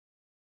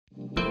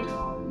Hey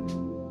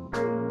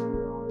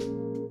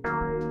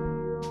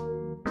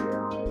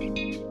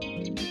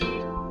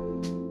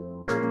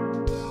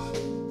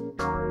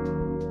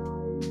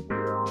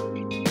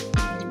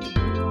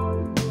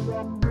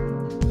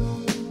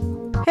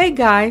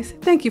guys,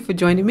 thank you for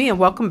joining me and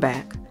welcome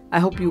back.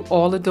 I hope you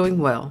all are doing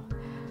well.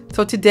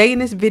 So today in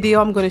this video,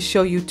 I'm going to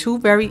show you two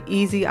very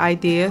easy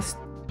ideas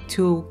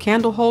to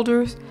candle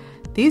holders.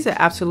 These are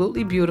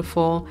absolutely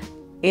beautiful,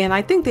 and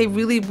I think they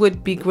really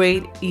would be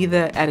great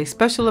either at a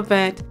special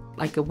event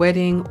like a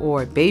wedding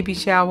or a baby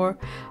shower.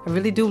 I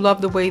really do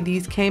love the way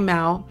these came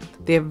out.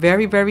 They're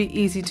very, very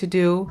easy to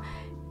do.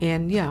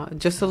 And yeah,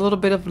 just a little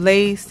bit of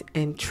lace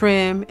and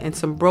trim and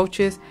some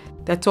brooches.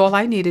 That's all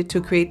I needed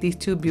to create these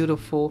two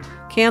beautiful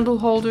candle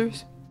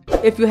holders.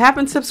 If you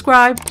haven't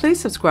subscribed,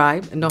 please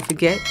subscribe and don't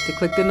forget to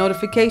click the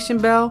notification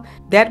bell.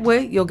 That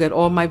way you'll get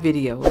all my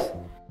videos.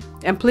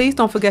 And please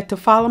don't forget to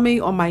follow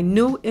me on my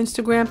new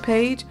Instagram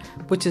page,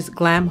 which is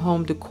Glam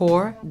Home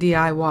Decor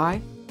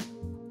DIY.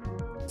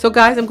 So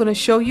guys, I'm going to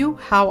show you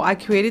how I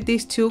created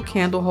these two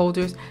candle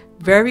holders.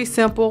 Very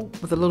simple,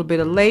 with a little bit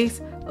of lace,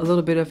 a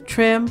little bit of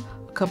trim,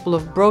 a couple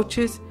of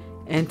brooches,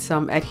 and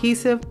some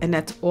adhesive, and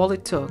that's all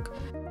it took.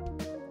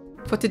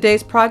 For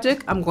today's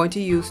project, I'm going to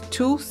use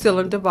two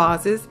cylinder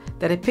vases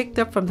that I picked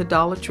up from the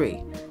Dollar Tree.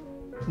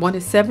 One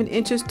is 7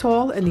 inches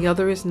tall and the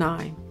other is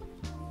 9.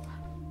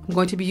 I'm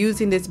going to be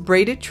using this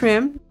braided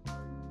trim.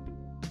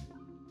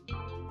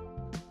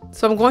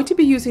 So I'm going to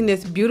be using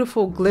this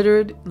beautiful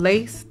glittered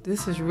lace.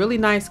 This is really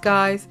nice,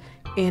 guys,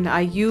 and I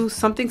used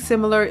something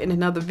similar in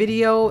another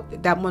video.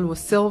 That one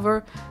was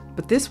silver,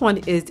 but this one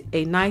is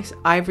a nice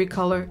ivory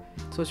color,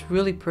 so it's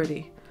really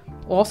pretty.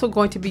 Also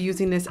going to be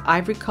using this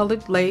ivory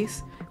colored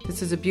lace.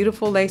 This is a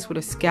beautiful lace with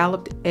a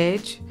scalloped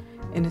edge,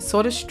 and it's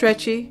sort of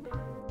stretchy.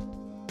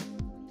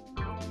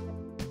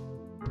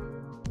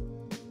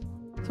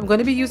 So I'm going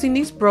to be using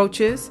these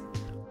brooches.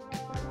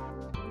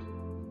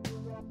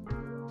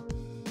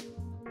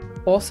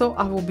 Also,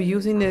 I will be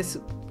using this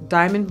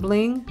diamond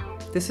bling.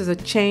 This is a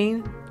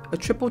chain, a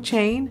triple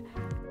chain.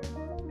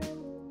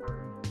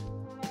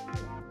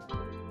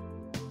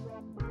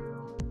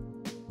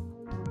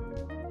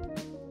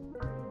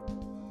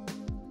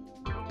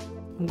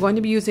 I'm going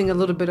to be using a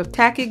little bit of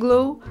tacky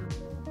glue,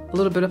 a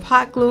little bit of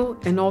hot glue,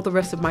 and all the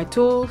rest of my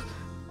tools.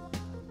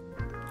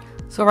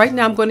 So right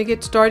now I'm going to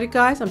get started,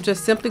 guys. I'm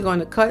just simply going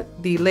to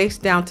cut the lace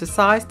down to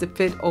size to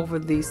fit over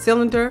the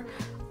cylinder.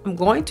 I'm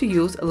going to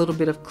use a little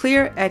bit of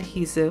clear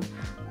adhesive,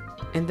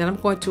 and then I'm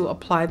going to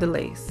apply the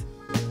lace.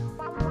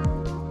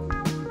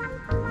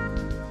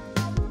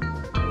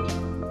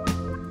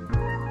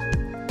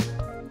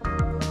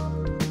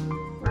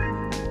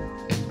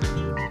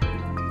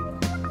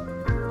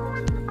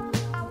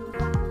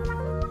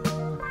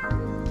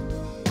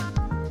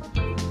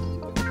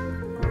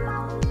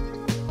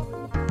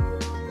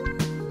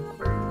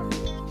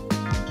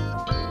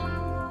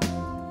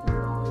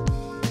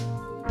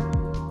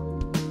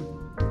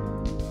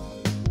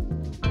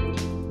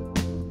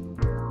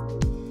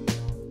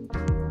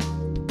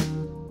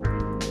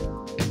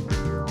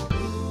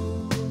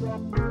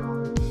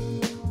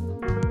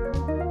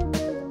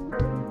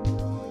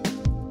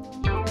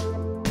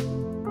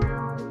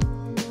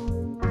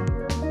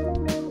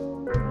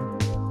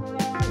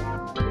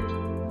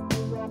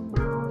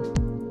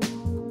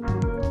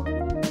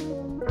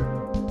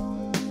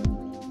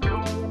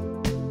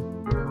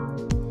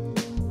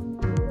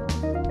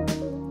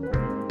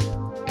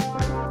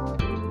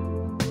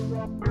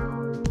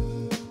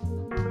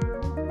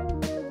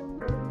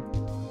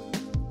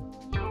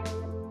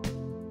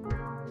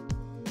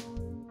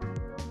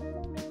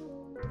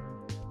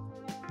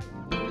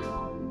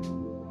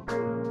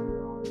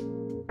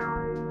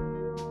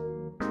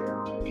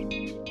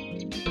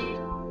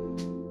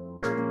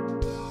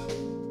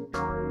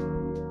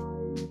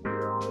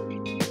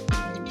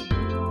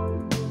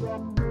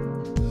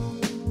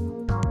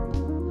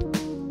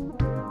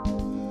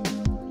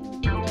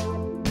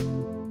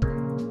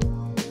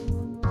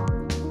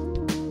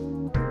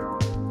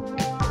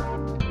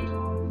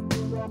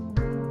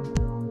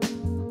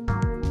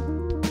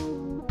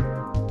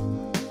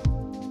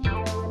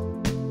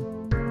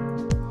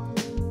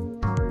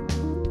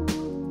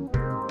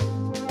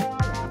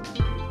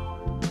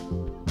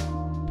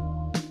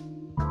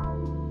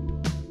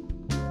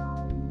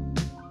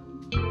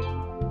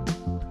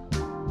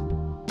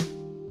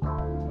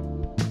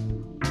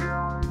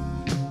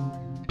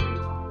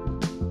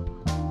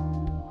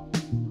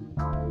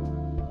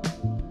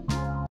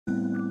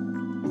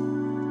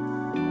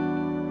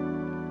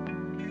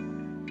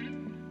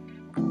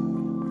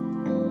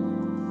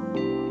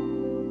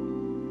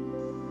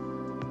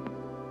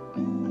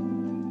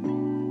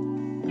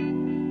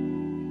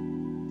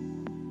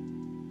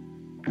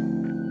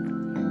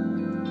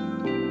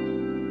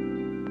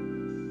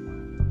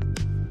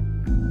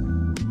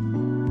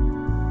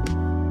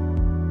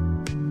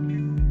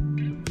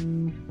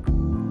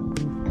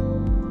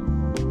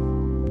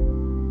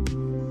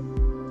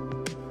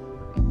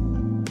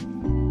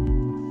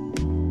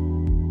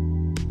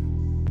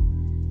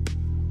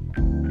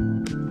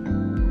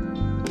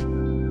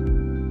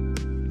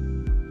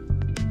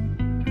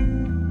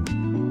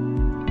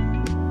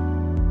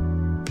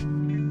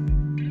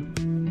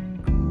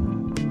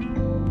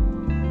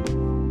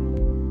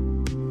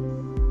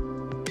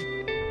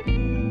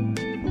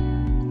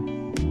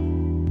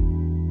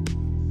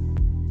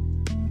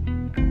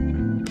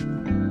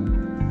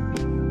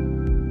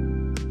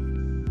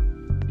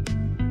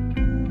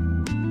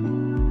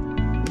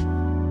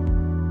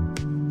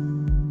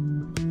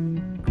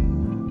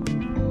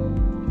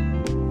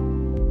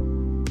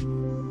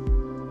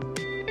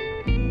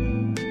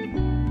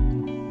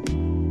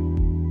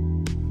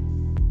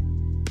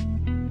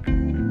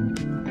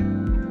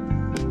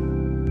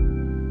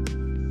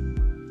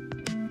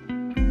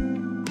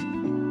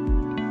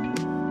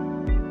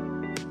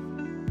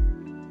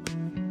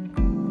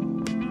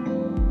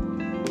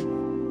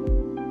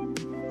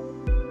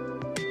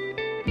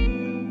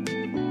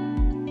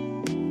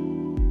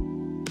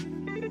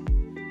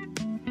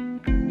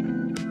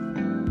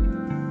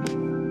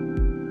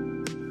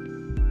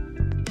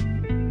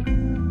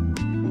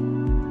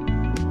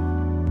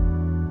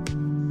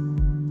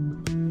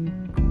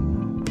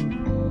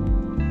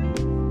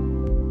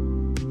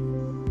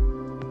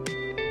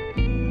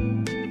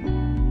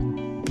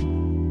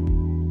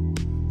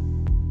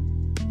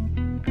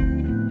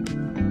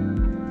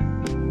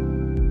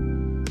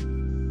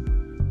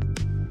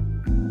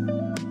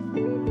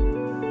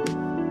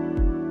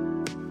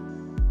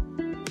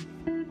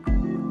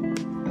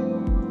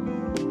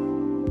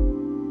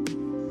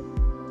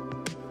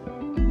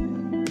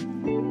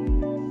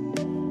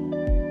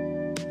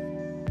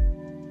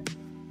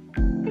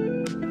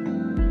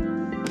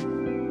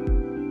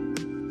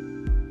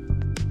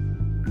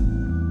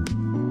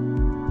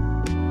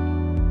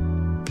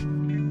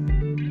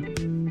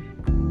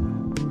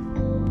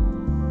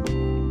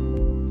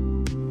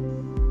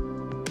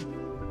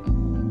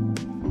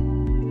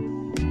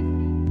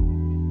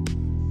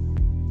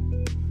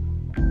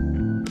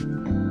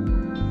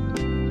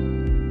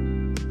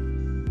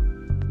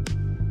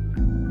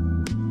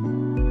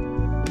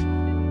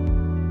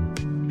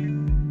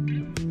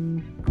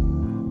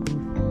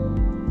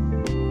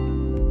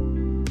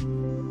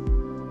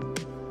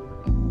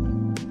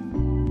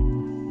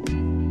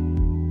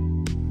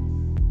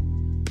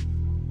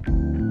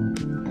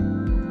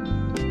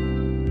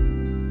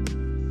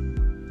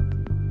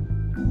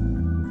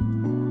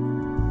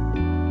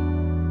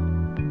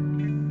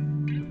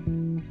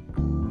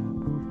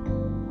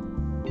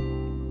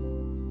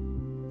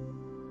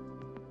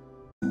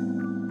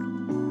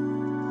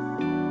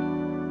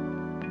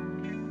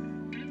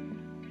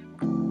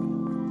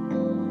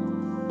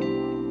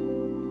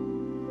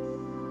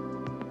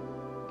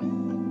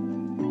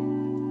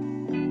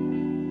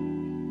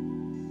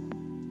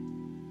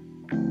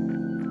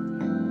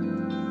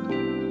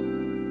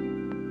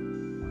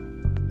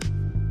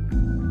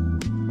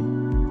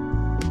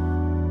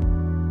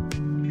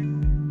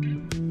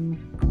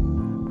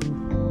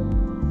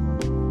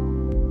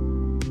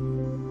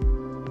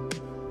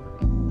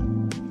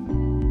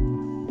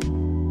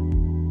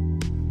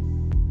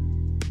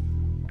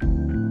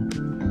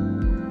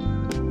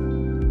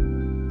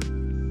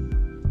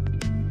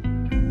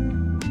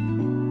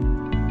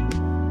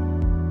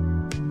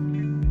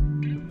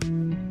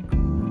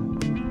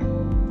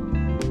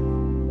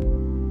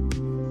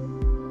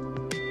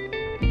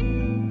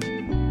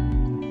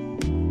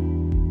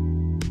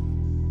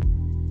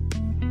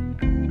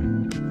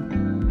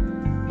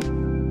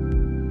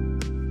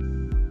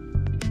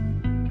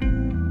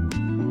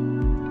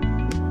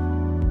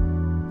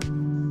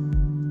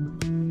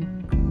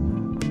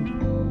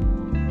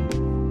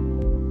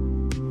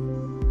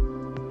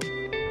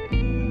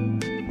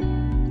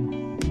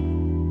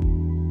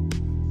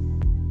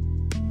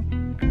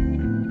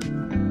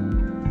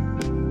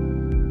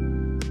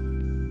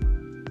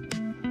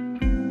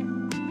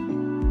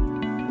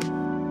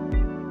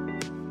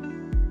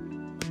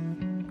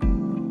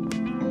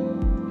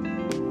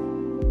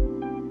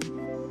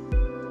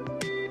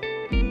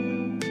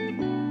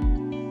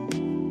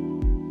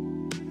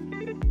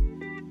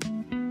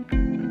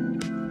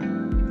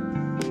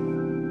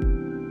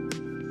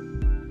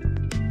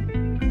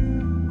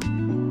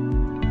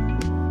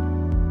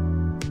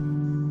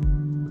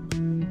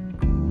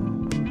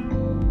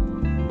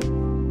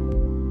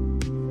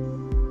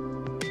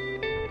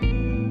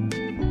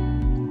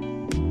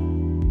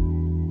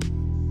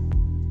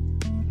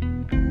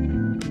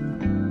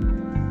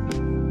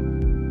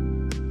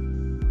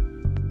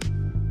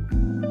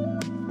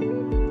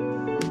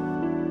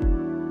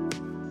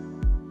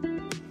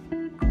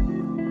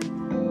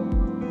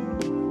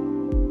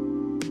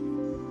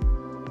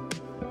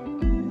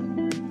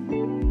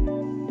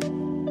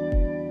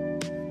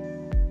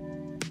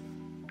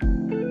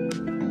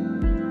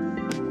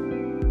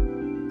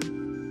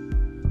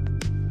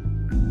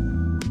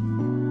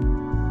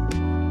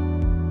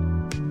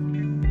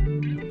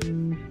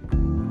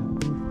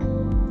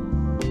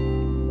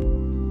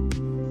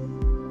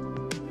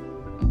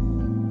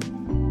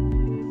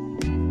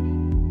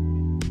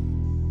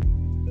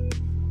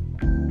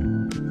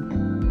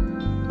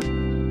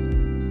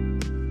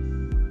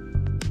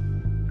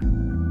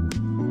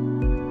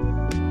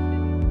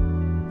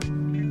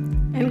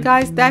 And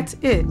guys, that's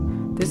it.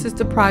 This is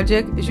the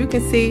project. As you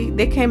can see,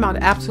 they came out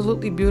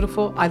absolutely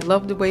beautiful. I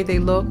love the way they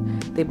look.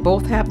 They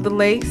both have the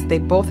lace, they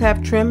both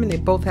have trim, and they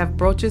both have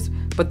brooches,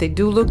 but they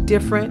do look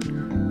different.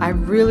 I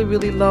really,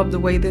 really love the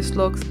way this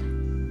looks.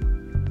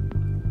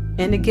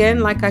 And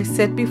again, like I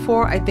said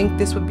before, I think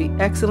this would be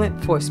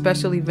excellent for a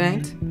special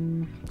event,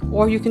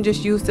 or you can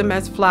just use them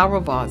as flower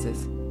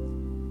vases.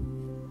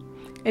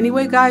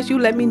 Anyway, guys, you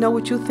let me know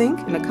what you think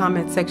in the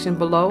comment section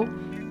below.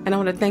 And I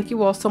want to thank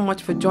you all so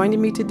much for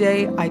joining me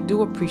today. I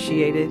do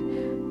appreciate it.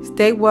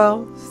 Stay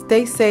well,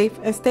 stay safe,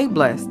 and stay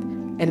blessed.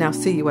 And I'll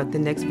see you at the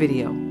next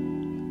video.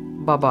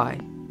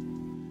 Bye-bye.